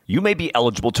make. You may be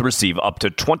eligible to receive up to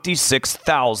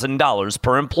 $26,000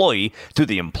 per employee through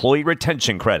the Employee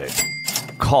Retention Credit.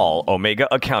 Call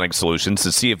Omega Accounting Solutions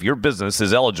to see if your business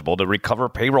is eligible to recover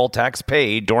payroll tax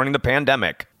paid during the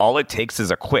pandemic. All it takes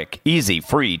is a quick, easy,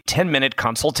 free 10-minute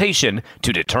consultation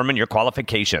to determine your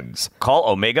qualifications. Call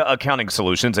Omega Accounting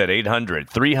Solutions at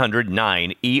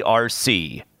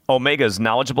 800-309-ERC. Omega's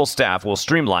knowledgeable staff will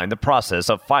streamline the process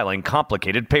of filing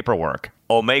complicated paperwork.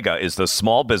 Omega is the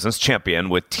small business champion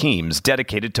with teams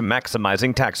dedicated to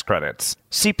maximizing tax credits.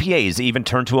 CPAs even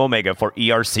turn to Omega for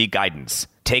ERC guidance.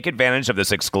 Take advantage of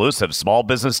this exclusive small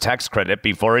business tax credit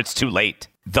before it's too late.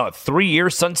 The 3-year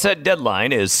sunset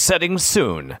deadline is setting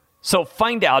soon. So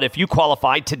find out if you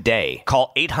qualify today.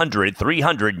 Call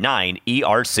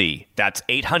 800-300-9-ERC. That's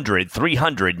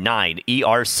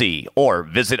 800-300-9-ERC. Or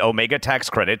visit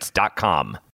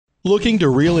OmegaTaxCredits.com. Looking to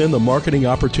reel in the marketing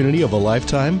opportunity of a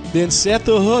lifetime? Then set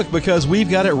the hook, because we've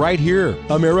got it right here.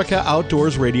 America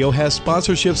Outdoors Radio has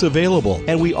sponsorships available,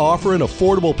 and we offer an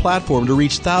affordable platform to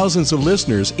reach thousands of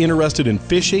listeners interested in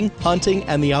fishing, hunting,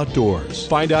 and the outdoors.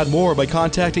 Find out more by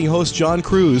contacting host John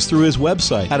Cruz through his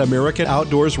website at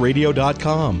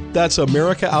AmericanOutdoorsRadio.com. That's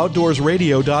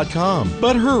AmericaOutdoorsRadio.com.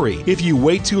 But hurry, if you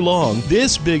wait too long,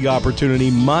 this big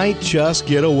opportunity might just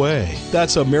get away.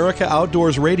 That's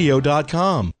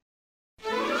AmericaOutdoorsRadio.com.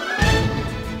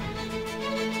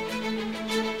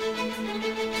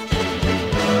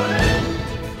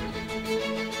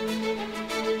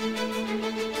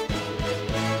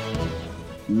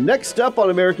 Next up on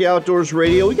America Outdoors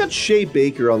Radio, we got Shay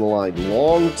Baker on the line,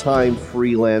 longtime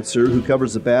freelancer who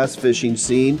covers the bass fishing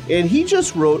scene, and he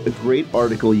just wrote a great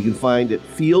article you can find at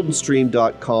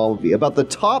fieldandstream.com about the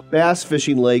top bass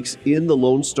fishing lakes in the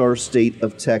Lone Star State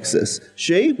of Texas.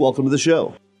 Shay, welcome to the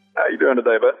show. How you doing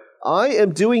today, bud? I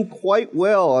am doing quite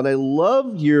well, and I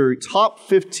love your top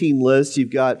 15 list.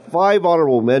 You've got 5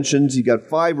 honorable mentions, you've got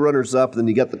 5 runners-up, and then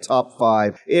you got the top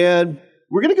 5. And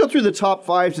we're going to go through the top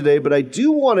 5 today, but I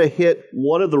do want to hit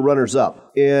one of the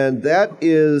runners-up, and that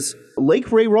is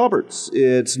Lake Ray Roberts.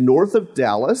 It's north of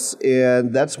Dallas,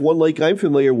 and that's one lake I'm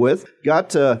familiar with.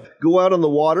 Got to go out on the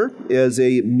water as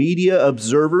a media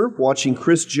observer, watching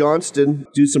Chris Johnston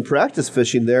do some practice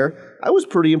fishing there. I was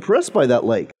pretty impressed by that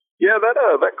lake. Yeah, that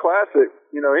classic,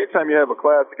 anytime you have a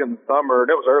classic in the summer,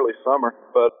 and it was early summer,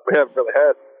 but we haven't really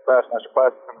had Bassmaster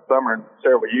Classic in the summer in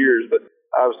several years, but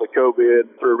obviously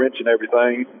COVID threw a wrench in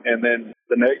everything, and then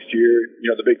the next year,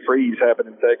 the big freeze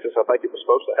happened in Texas. I think it was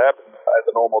supposed to happen at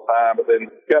the normal time, but then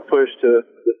got pushed to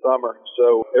the summer.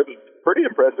 So it was pretty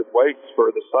impressive weights for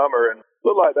the summer, and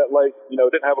looked like that lake,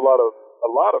 didn't have a lot of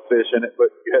fish in it, but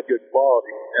you had good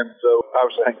quality. And so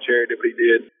obviously Hank Cherry did what he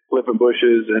did, flipping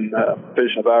bushes and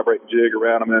fishing a vibrating jig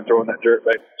around them and then throwing that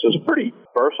jerkbait. So it's a pretty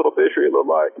versatile fishery, it looked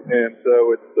like, and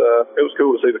so it was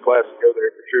cool to see the Classic go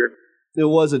there for sure. It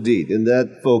was indeed. And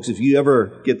that, folks, if you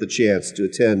ever get the chance to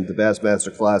attend the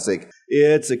Bassmaster Classic,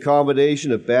 it's a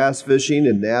combination of bass fishing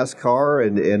and NASCAR,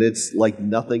 and it's like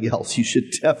nothing else. You should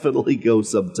definitely go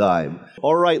sometime.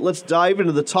 All right, let's dive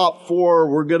into the top 4.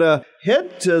 We're going to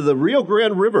head to the Rio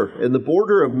Grande River and the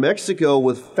border of Mexico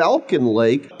with Falcon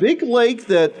Lake. Big lake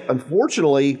that,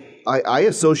 unfortunately, I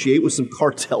associate with some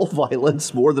cartel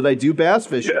violence more than I do bass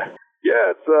fishing.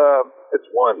 Yeah, it's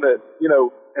one that,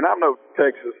 and I'm no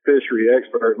Texas fishery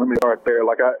expert. Let me start there.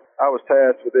 Like I was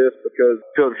tasked with this because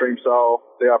Field and Stream saw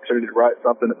the opportunity to write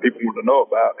something that people wanted to know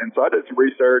about. And so I did some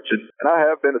research, and I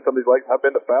have been to some of these lakes. I've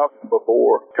been to Falcon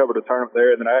before, covered a tournament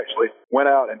there, and then I actually went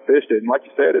out and fished it. And like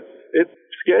you said, it's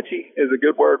sketchy is a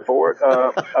good word for it.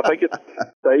 I think it's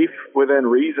safe within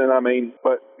reason.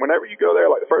 But whenever you go there,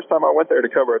 like the first time I went there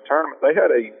to cover a tournament, they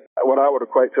had what I would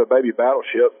equate to a baby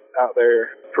battleship out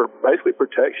there for basically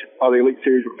protection while the Elite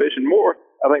Series were fishing. More,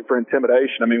 I think, for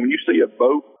intimidation. When you see a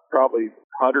boat probably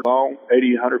 100 long,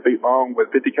 80, 100 feet long with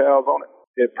 50 cows on it,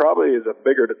 it probably is a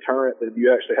bigger deterrent than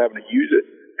you actually having to use it.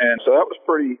 And so that was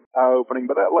pretty eye-opening.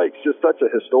 But that lake's just such a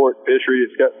historic fishery.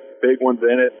 It's got big ones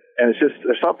in it. And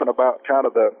there's something about kind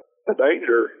of the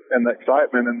danger and the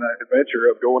excitement and the adventure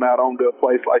of going out onto a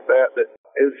place like that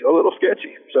is a little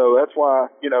sketchy. So that's why,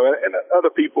 and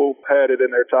other people had it in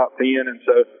their top 10. And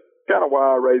so kind of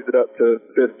why I raised it up to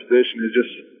 5th position is just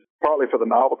partly for the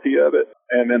novelty of it,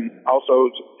 and then also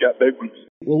it's got big ones.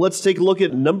 Well, let's take a look at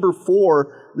number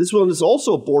 4. This one is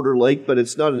also a border lake, but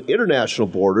it's not an international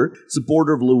border. It's the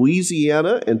border of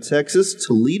Louisiana and Texas,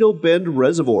 Toledo Bend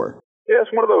Reservoir. Yeah,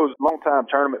 it's one of those long-time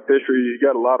tournament fisheries. You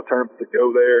got a lot of tournaments that go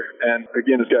there, and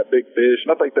again, it's got big fish. And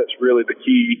I think that's really the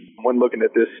key when looking at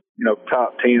this,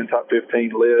 top 10, top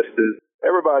 15 list is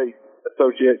everybody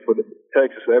associates with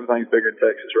Texas. Everything's bigger in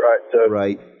Texas, right? So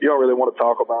right. You don't really want to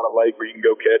talk about a lake where you can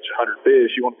go catch 100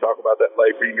 fish. You want to talk about that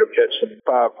lake where you can go catch some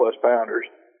 5+ pounders.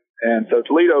 And so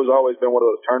Toledo's always been one of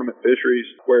those tournament fisheries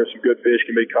where some good fish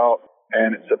can be caught,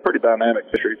 and it's a pretty dynamic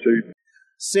fishery too.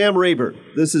 Sam Rayburn,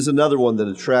 this is another one that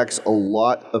attracts a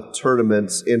lot of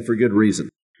tournaments, and for good reason.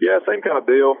 Yeah, same kind of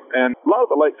deal. And a lot of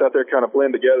the lakes out there kind of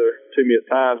blend together to me at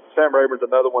times. Sam Rayburn's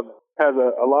another one that has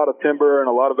a lot of timber and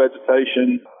a lot of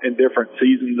vegetation in different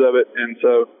seasons of it. And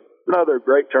so it's another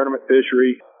great tournament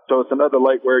fishery. So it's another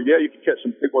lake where, you can catch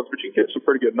some big ones, but you can catch some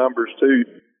pretty good numbers too.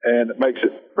 And it makes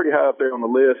it pretty high up there on the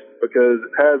list because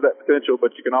it has that potential,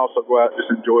 but you can also go out and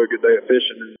just enjoy a good day of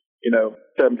fishing. And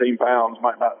 17 pounds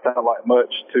might not sound like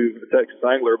much to the Texas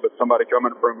angler, but somebody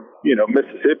coming from,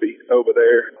 Mississippi over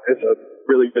there, it's a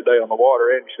really good day on the water,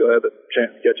 and you still have the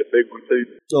chance to catch a big one too.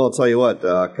 So I'll tell you what,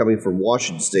 coming from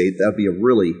Washington State, that'd be a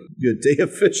really good day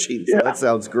of fishing. So That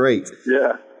sounds great.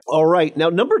 Yeah. All right. Now,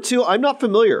 number 2, I'm not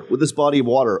familiar with this body of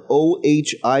water,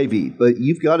 OHIV, but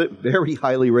you've got it very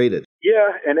highly rated. Yeah,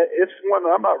 and it's one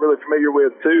that I'm not really familiar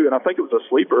with, too, and I think it was a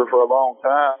sleeper for a long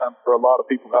time for a lot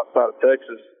of people outside of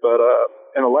Texas. But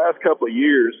in the last couple of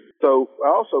years, so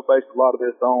I also based a lot of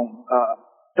this on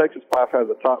Texas Life has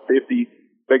a top 50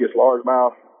 biggest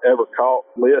largemouth ever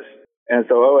caught list, and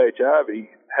so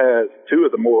OHIV has 2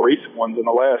 of the more recent ones in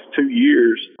the last 2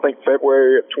 years. I think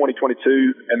February of 2022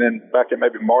 and then back in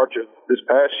maybe March of this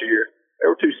past year, there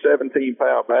were 2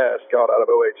 17-pound bass caught out of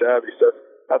OHIV. So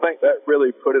I think that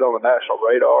really put it on the national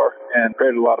radar and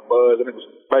created a lot of buzz. And it was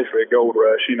basically a gold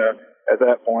rush, at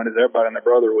that point, as everybody and their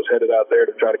brother was headed out there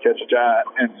to try to catch a giant.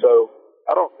 And so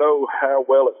I don't know how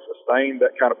well it sustained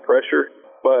that kind of pressure,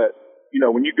 but,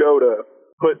 when you go to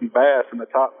putting bass in the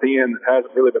top 10 that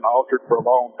hasn't really been altered for a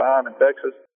long time in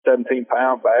Texas,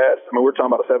 17-pound bass. I mean, we're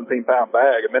talking about a 17-pound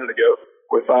bag a minute ago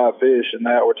with 5 fish, and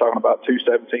now we're talking about 2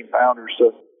 17-pounders.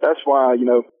 So that's why,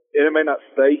 it may not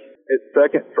stay at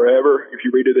second forever. If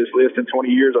you redo this list in 20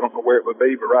 years, I don't know where it would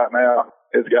be, but right now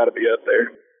it's got to be up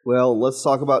there. Well, let's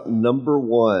talk about number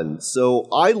 1. So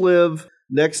I live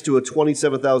next to a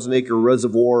 27,000-acre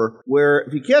reservoir where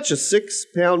if you catch a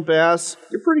 6-pound bass,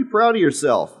 you're pretty proud of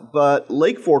yourself. But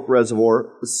Lake Fork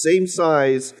Reservoir, the same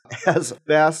size, has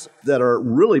bass that are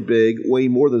really big,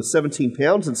 weighing more than 17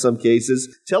 pounds in some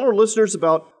cases. Tell our listeners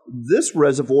about this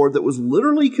reservoir that was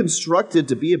literally constructed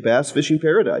to be a bass fishing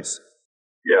paradise.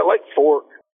 Yeah, Lake Fork,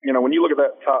 when you look at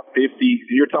that top 50,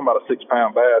 you're talking about a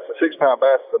 6-pound bass. A 6-pound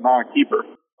bass is a non-keeper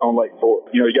on Lake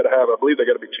Fork. You got to have, I believe they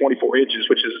got to be 24 inches,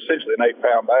 which is essentially an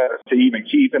 8-pound bass to even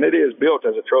keep. And it is built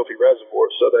as a trophy reservoir.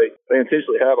 So they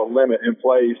intentionally have a limit in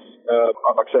place.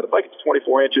 Like I said, I think it's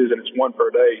 24 inches and it's 1 per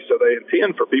day. So they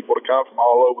intend for people to come from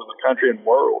all over the country and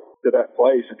world to that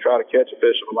place and try to catch a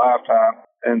fish of a lifetime.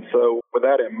 And so with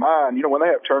that in mind, when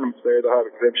they have tournaments there, they'll have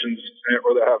exemptions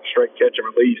or they'll have straight catch and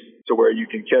release to where you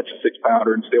can catch a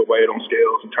 6-pounder and still weigh it on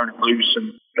scales and turn it loose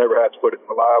and never have to put it in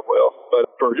a live well.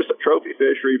 But for just a trophy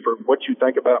fishery, for what you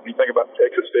think about when you think about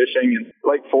Texas fishing, and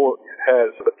Lake Fork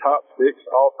has the top 6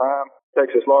 all-time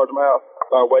Texas largemouth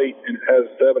by weight, and it has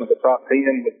 7 of the top 10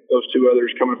 with those 2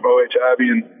 others coming from OHIV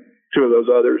and 2 of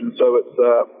those others. And so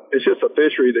it's just a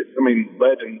fishery that,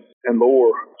 legends and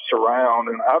lore surround.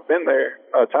 And I've been there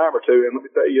a time or 2, and let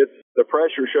me tell you, the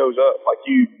pressure shows up.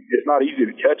 It's not easy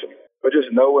to catch them, but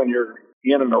just knowing you're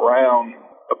in and around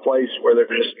a place where there's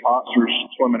just monsters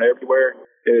swimming everywhere,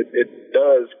 it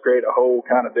does create a whole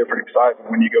kind of different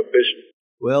excitement when you go fishing.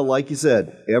 Well, like you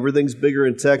said, everything's bigger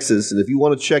in Texas, and if you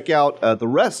want to check out the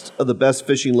rest of the best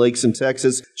fishing lakes in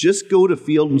Texas, just go to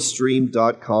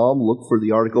fieldandstream.com, look for the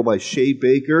article by Shay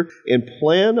Baker, and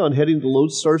plan on heading to Lone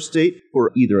Star State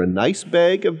for either a nice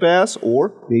bag of bass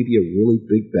or maybe a really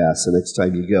big bass the next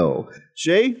time you go.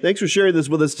 Shay, thanks for sharing this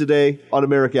with us today on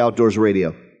America Outdoors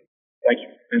Radio. Thank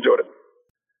you. Enjoyed it.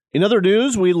 In other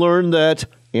news, we learned that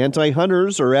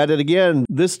anti-hunters are at it again,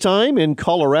 this time in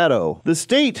Colorado, the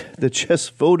state that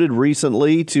just voted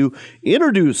recently to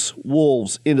introduce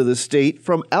wolves into the state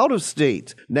from out of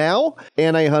state. Now,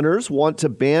 anti-hunters want to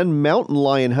ban mountain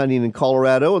lion hunting in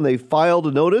Colorado, and they filed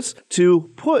a notice to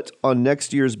put on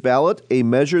next year's ballot a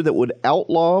measure that would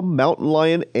outlaw mountain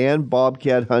lion and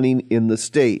bobcat hunting in the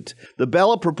state. The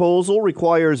ballot proposal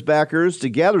requires backers to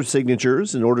gather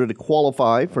signatures in order to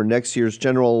qualify for next year's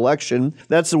general election.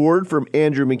 That's the word from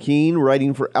Andrew McKean,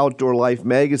 writing for Outdoor Life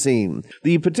magazine.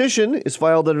 The petition is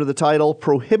filed under the title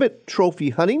Prohibit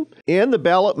Trophy Hunting, and the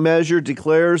ballot measure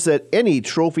declares that any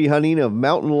trophy hunting of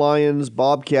mountain lions,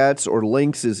 bobcats, or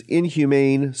lynx is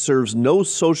inhumane, serves no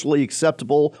socially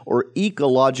acceptable or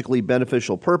ecologically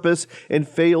beneficial purpose, and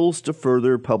fails to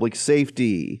further public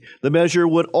safety. The measure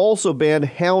would also ban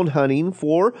hound hunting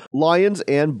for lions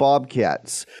and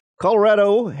bobcats.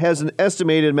 Colorado has an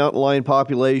estimated mountain lion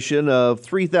population of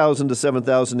 3,000 to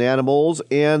 7,000 animals,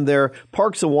 and their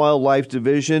Parks and Wildlife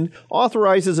Division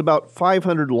authorizes about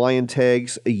 500 lion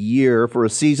tags a year for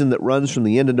a season that runs from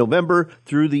the end of November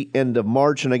through the end of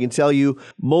March. And I can tell you,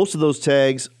 most of those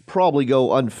tags probably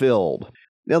go unfilled.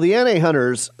 Now, the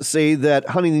anti-hunters say that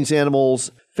hunting these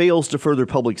animals fails to further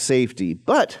public safety,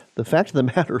 but the fact of the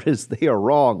matter is they are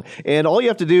wrong. And all you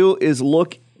have to do is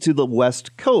look to the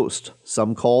West Coast,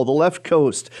 some call the left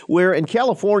coast, where in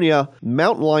California,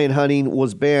 mountain lion hunting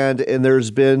was banned, and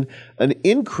there's been an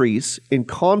increase in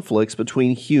conflicts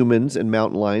between humans and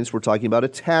mountain lions. We're talking about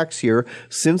attacks here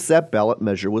since that ballot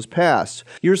measure was passed.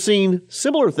 You're seeing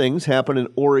similar things happen in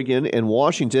Oregon and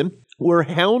Washington, where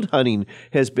hound hunting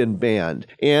has been banned,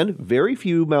 and very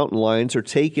few mountain lions are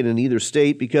taken in either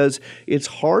state because it's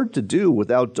hard to do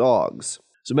without dogs.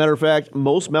 As a matter of fact,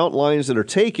 most mountain lions that are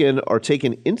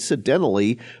taken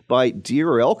incidentally by deer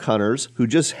or elk hunters who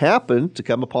just happen to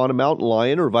come upon a mountain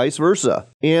lion or vice versa.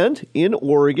 And in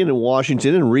Oregon and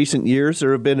Washington in recent years,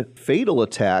 there have been fatal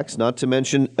attacks, not to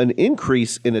mention an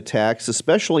increase in attacks,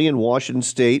 especially in Washington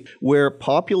state, where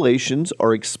populations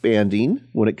are expanding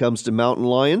when it comes to mountain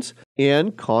lions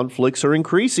and conflicts are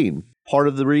increasing. Part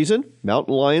of the reason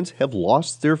mountain lions have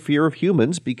lost their fear of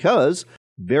humans because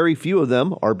very few of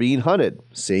them are being hunted.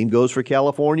 Same goes for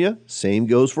California, same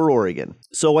goes for Oregon.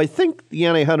 So I think the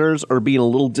anti-hunters are being a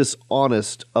little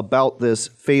dishonest about this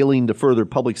failing to further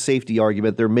public safety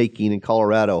argument they're making in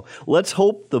Colorado. Let's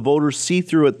hope the voters see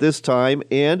through it this time,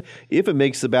 and if it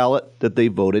makes the ballot, that they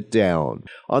vote it down.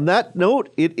 On that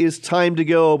note, it is time to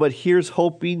go, but here's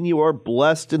hoping you are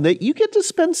blessed and that you get to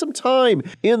spend some time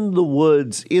in the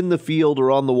woods, in the field,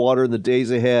 or on the water in the days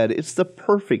ahead. It's the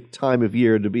perfect time of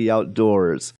year to be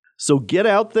outdoors. So get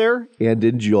out there and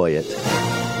enjoy it.